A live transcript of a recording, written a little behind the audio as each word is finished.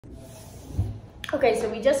Okay, so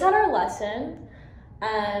we just had our lesson,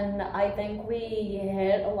 and I think we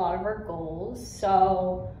hit a lot of our goals.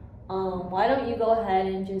 So why don't you go ahead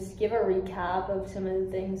and just give a recap of some of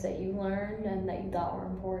the things that you learned and that you thought were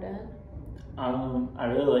important? I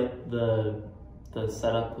really like the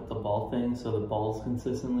setup with the ball thing, so the ball's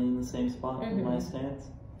consistently in the same spot in my stance.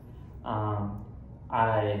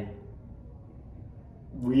 I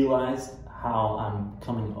realized how I'm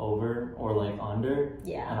coming over or like under,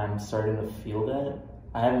 and I'm starting to feel that.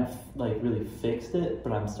 I haven't like really fixed it,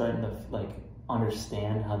 but I'm starting to like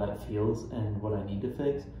understand how that feels and what I need to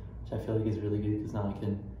fix, which I feel like is really good because now I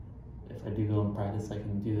can, if I do go and practice, I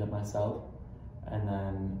can do that myself. And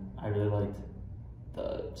then I really liked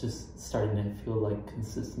just starting to feel like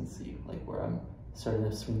consistency, like where I'm starting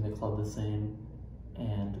to swing the club the same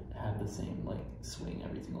and have the same like swing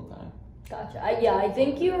every single time. Gotcha. I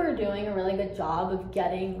think you were doing a really good job of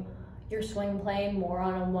getting your swing plane more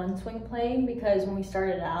on a one swing plane, because when we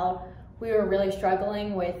started out, we were really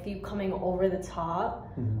struggling with you coming over the top.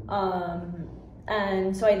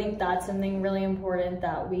 And so I think that's something really important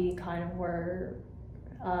that we kind of were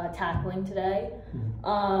tackling today.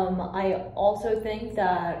 I also think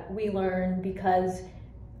that we learned, because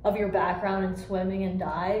of your background in swimming and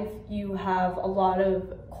dive, you have a lot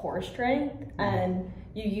of core strength and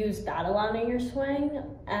you use that a lot in your swing,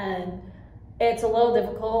 and it's a little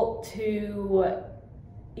difficult to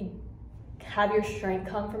have your strength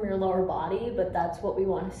come from your lower body, but that's what we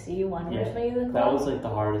want to see when we're swinging the club. That was like the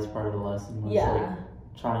hardest part of the lesson, was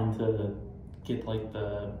like trying to get like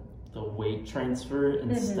the weight transfer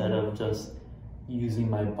instead of just using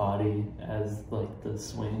my body as like the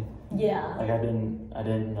swing. Like I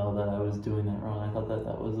didn't know that I was doing that wrong. I thought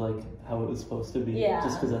that was like how it was supposed to be,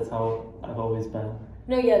 just because that's how I've always been.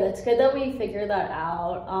 No, that's good that we figured that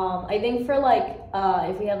out. I think for like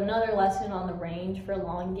if we have another lesson on the range for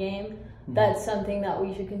long game, that's something that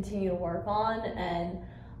we should continue to work on. And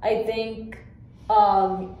I think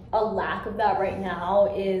a lack of that right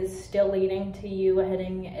now is still leading to you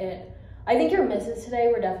hitting it. I think your misses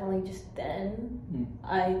today were definitely just thin.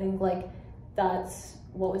 I think like that's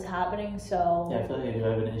what was happening. So I feel like I do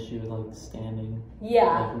have an issue with like standing,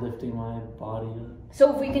 like lifting my body up.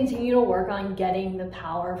 So if we continue to work on getting the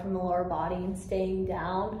power from the lower body and staying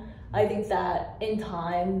down, I think that in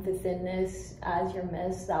time, the thinness as your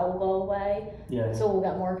miss, that will go away. So we'll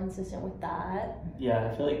get more consistent with that.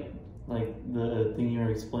 I feel like the thing you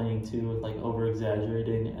were explaining too, with like over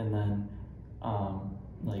exaggerating and then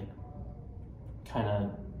like kind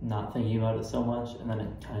of not thinking about it so much, and then it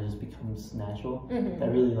kind of just becomes natural. That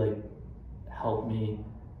really like helped me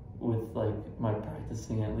with like my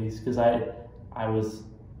practicing, at least, because I was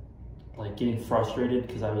like getting frustrated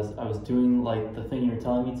because I was doing like the thing you were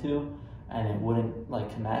telling me to, and it wouldn't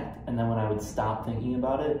like connect, and then when I would stop thinking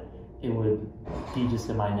about it, it would be just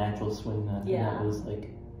in my natural swing. And that was like,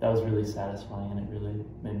 that was really satisfying, and it really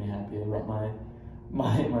made me happy about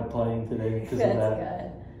my playing today because of that.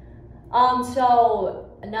 Good. So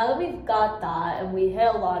now that we've got that and we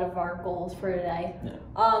hit a lot of our goals for today,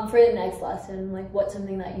 for the next lesson, like what's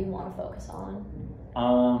something that you want to focus on?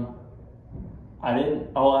 I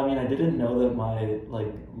didn't know that my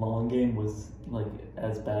like long game was like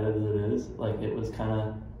as bad as it is. Like it was kind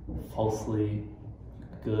of falsely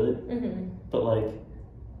good, but like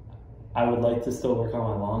I would like to still work on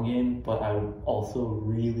my long game, but I would also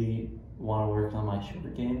really want to work on my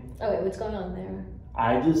short game. Okay, what's going on there?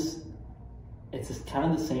 It's just kind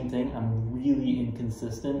of the same thing. I'm really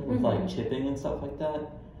inconsistent with like chipping and stuff like that.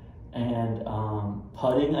 And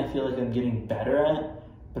putting, I feel like I'm getting better at,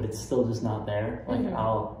 but it's still just not there. Like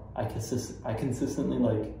I consistently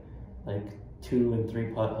like 2 and 3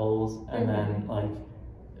 putt holes, and then like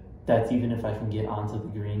that's even if I can get onto the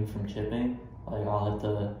green from chipping. Like I'll have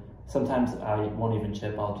to, sometimes I won't even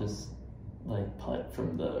chip, I'll just like putt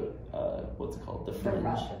from the what's it called, the fringe.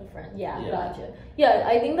 Gotcha.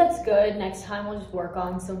 I think that's good. Next time we'll just work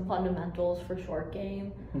on some fundamentals for short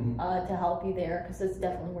game to help you there, because that's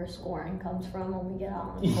definitely where scoring comes from when we get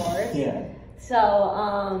out on the course.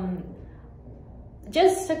 So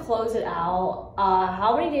just to close it out,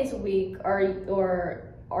 how many days a week are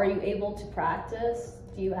you able to practice?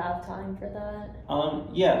 Do you have time for that?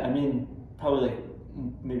 I mean, probably like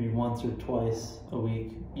maybe once or twice a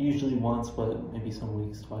week. Usually once, but maybe some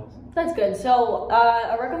weeks twice. That's good. So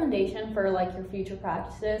a recommendation for like your future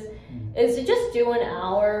practices is to just do an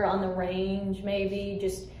hour on the range, maybe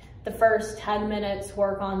just the first 10 minutes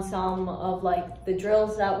work on some of like the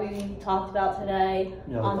drills that we talked about today,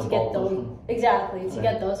 like to get those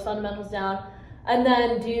get those fundamentals down, and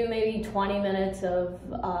then do maybe 20 minutes of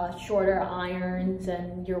shorter irons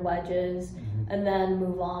and your wedges, and then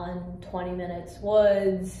move on 20 minutes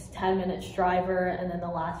woods, 10 minutes driver, and then the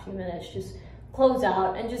last few minutes just close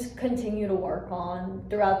out and just continue to work on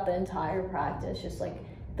throughout the entire practice, just like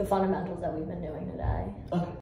the fundamentals that we've been doing today. Okay.